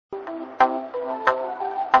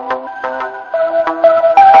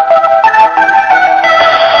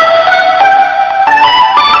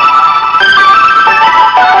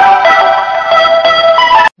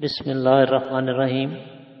بسم اللہ الرحمن الرحیم۔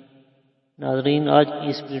 ناظرین، آج کی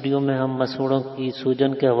اس ویڈیو میں ہم مسوڑوں کی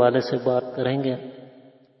سوجن کے حوالے سے بات کریں گے۔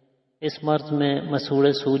 اس مرض میں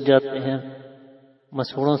مسوڑے سوج جاتے ہیں،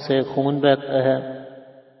 مسوڑوں سے خون بہتا ہے۔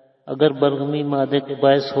 اگر بلغمی مادے کے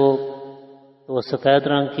باعث ہو تو سفید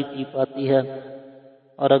رنگ کی پیپ آتی ہے،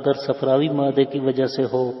 اور اگر صفراوی مادے کی وجہ سے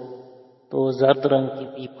ہو تو زرد رنگ کی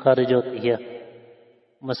پیپ خارج ہوتی ہے۔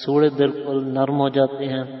 مسوڑے بالکل نرم ہو جاتے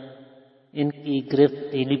ہیں، ان کی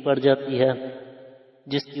گرفت ڈھیلی پڑ جاتی ہے،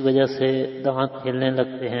 جس کی وجہ سے دانت ہلنے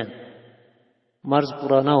لگتے ہیں۔ مرض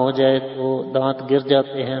پرانا ہو جائے تو دانت گر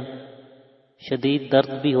جاتے ہیں، شدید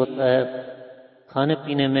درد بھی ہوتا ہے، کھانے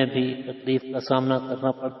پینے میں بھی تکلیف کا سامنا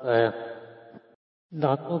کرنا پڑتا ہے۔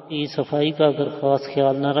 دانتوں کی صفائی کا اگر خاص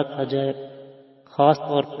خیال نہ رکھا جائے، خاص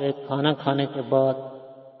طور پہ کھانا کھانے کے بعد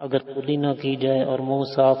اگر کلی نہ کی جائے اور منہ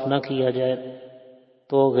صاف نہ کیا جائے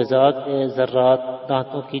تو غذا کے ذرات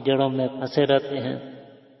دانتوں کی جڑوں میں پھنسے رہتے ہیں۔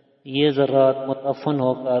 یہ ذرات متعفن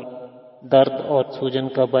ہو کر درد اور سوجن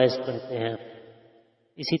کا باعث بنتے ہیں۔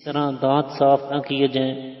 اسی طرح دانت صاف نہ کیے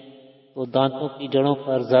جائیں تو دانتوں کی جڑوں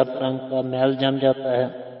پر زرد رنگ کا میل جم جاتا ہے،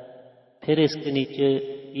 پھر اس کے نیچے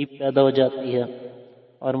پیپ پیدا ہو جاتی ہے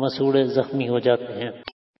اور مسوڑے زخمی ہو جاتے ہیں۔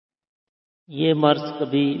 یہ مرض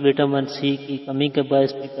کبھی وٹامن سی کی کمی کے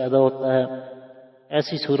باعث بھی پیدا ہوتا ہے۔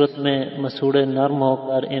 ایسی صورت میں مسوڑے نرم ہو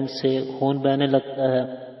کر ان سے خون بہنے لگتا ہے،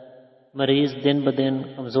 مریض دن بدن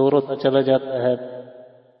کمزور ہوتا چلا جاتا ہے،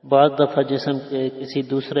 بعض دفعہ جسم کے کسی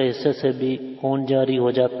دوسرے حصے سے بھی خون جاری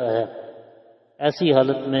ہو جاتا ہے۔ ایسی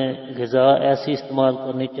حالت میں غذا ایسی استعمال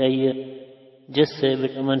کرنی چاہیے جس سے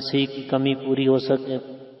وٹامن سی کی کمی پوری ہو سکے،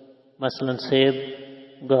 مثلا سیب،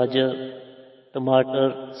 گاجر، ٹماٹر،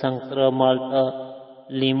 سنترا، مالٹا،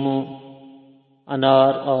 لیموں،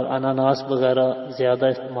 انار اور اناناس وغیرہ زیادہ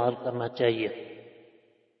استعمال کرنا چاہیے۔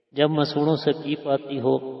 جب مسوڑوں سے پیپ آتی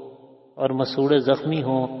ہو اور مسوڑے زخمی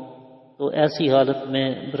ہوں تو ایسی حالت میں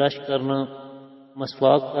برش کرنا،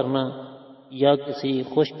 مسواک کرنا یا کسی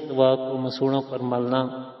خشک دوا کو مسوڑوں پر ملنا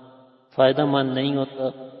فائدہ مند نہیں ہوتا،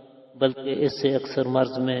 بلکہ اس سے اکثر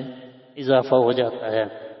مرض میں اضافہ ہو جاتا ہے۔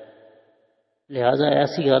 لہذا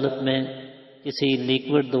ایسی حالت میں کسی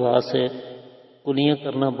لیکوڈ دوا سے کلیاں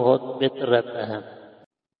کرنا بہت بہتر رہتا ہے۔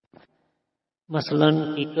 مثلا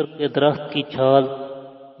کیکر کے درخت کی چھال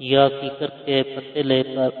یا کیکر کے پتے لے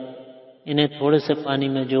کر انہیں تھوڑے سے پانی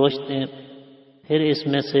میں جوش دیں، پھر اس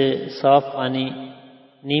میں سے صاف پانی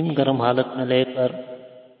نیم گرم حالت میں لے کر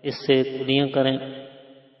اس سے کلیاں کریں۔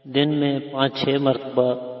 دن میں 5-6 مرتبہ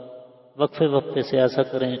وقفے وقفے سے ایسا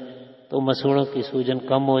کریں تو مسوڑوں کی سوجن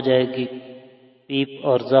کم ہو جائے گی، پیپ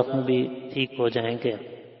اور زخم بھی ٹھیک ہو جائیں گے۔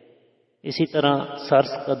 اسی طرح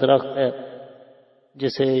سرس کا درخت ہے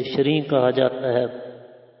جسے شریں کہا جاتا ہے،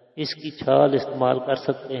 اس کی چھال استعمال کر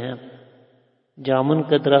سکتے ہیں۔ جامن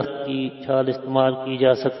کے درخت کی چھال استعمال کی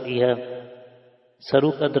جا سکتی ہے۔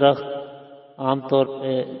 سرو کا درخت عام طور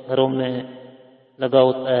پہ گھروں میں لگا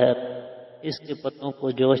ہوتا ہے، اس کے پتوں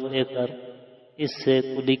کو جوش دے کر اس سے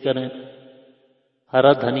کلی کریں۔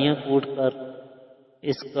 ہرا دھنیا کوٹ کر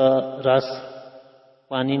اس کا رس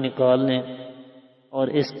پانی نکال لیں اور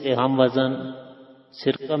اس کے ہم وزن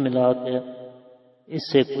سرکہ ملا کے اس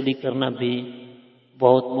سے کلی کرنا بھی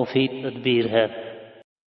بہت مفید تدبیر ہے۔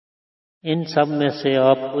 ان سب میں سے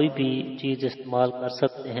آپ کوئی بھی چیز استعمال کر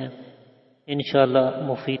سکتے ہیں، انشاءاللہ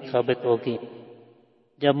مفید ثابت ہوگی۔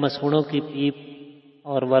 جب مسوڑوں کی پیپ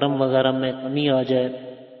اور ورم وغیرہ میں کمی آ جائے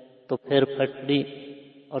تو پھر پھٹڑی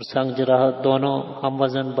اور سنگ جراح دونوں ہم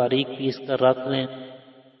وزن باریک پیس کر رکھ لیں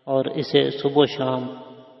اور اسے صبح و شام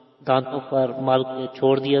دانتوں پر مل کے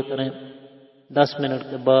چھوڑ دیا کریں۔ 10 منٹ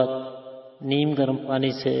کے بعد نیم گرم پانی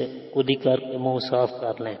سے کلی کر کے منہ صاف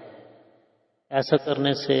کر لیں۔ ایسا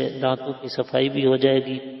کرنے سے دانتوں کی صفائی بھی ہو جائے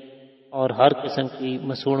گی اور ہر قسم کی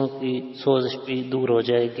مسوڑوں کی سوزش بھی دور ہو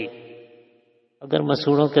جائے گی۔ اگر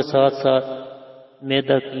مسوڑوں کے ساتھ ساتھ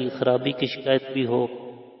معدہ کی خرابی کی شکایت بھی ہو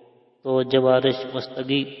تو جوارش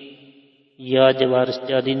مستگی یا جوارش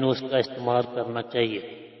جادی نوش کا استعمال کرنا چاہیے۔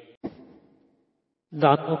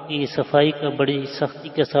 دانتوں کی صفائی کا بڑی سختی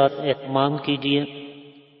کے ساتھ اہتمام کیجیے۔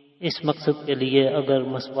 اس مقصد کے لیے اگر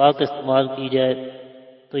مسواک استعمال کی جائے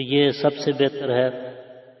تو یہ سب سے بہتر ہے،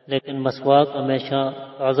 لیکن مسواک ہمیشہ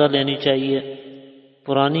تازہ لینی چاہیے۔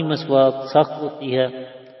 پرانی مسواک سخت ہوتی ہے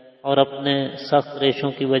اور اپنے سخت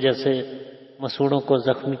ریشوں کی وجہ سے مسوڑوں کو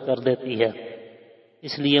زخمی کر دیتی ہے،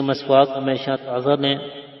 اس لیے مسواک ہمیشہ تازہ لیں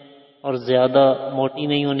اور زیادہ موٹی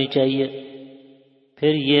نہیں ہونی چاہیے۔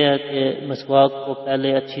 پھر یہ ہے کہ مسواک کو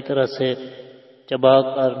پہلے اچھی طرح سے چبا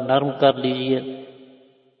کر نرم کر لیجئے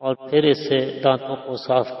اور پھر اس سے دانتوں کو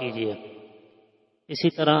صاف کیجئے۔ اسی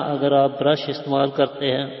طرح اگر آپ برش استعمال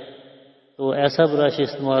کرتے ہیں تو ایسا برش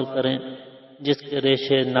استعمال کریں جس کے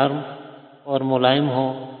ریشے نرم اور ملائم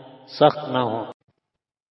ہوں، سخت نہ ہوں۔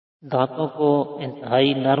 دانتوں کو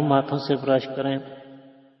انتہائی نرم ہاتھوں سے برش کریں۔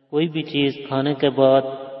 کوئی بھی چیز کھانے کے بعد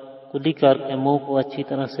کلی کر کے منہ کو اچھی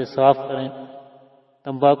طرح سے صاف کریں۔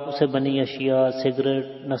 تمباکو سے بنی اشیاء، سگریٹ،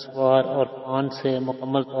 نسوار اور پان سے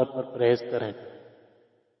مکمل طور پر پرہیز کریں۔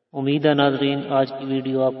 امید ہے ناظرین آج کی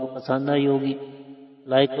ویڈیو آپ کو پسند آئی ہوگی۔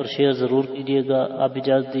 لائک اور شیئر ضرور کیجیے گا۔ آپ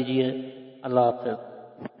اجازت دیجیے، اللہ حافظ۔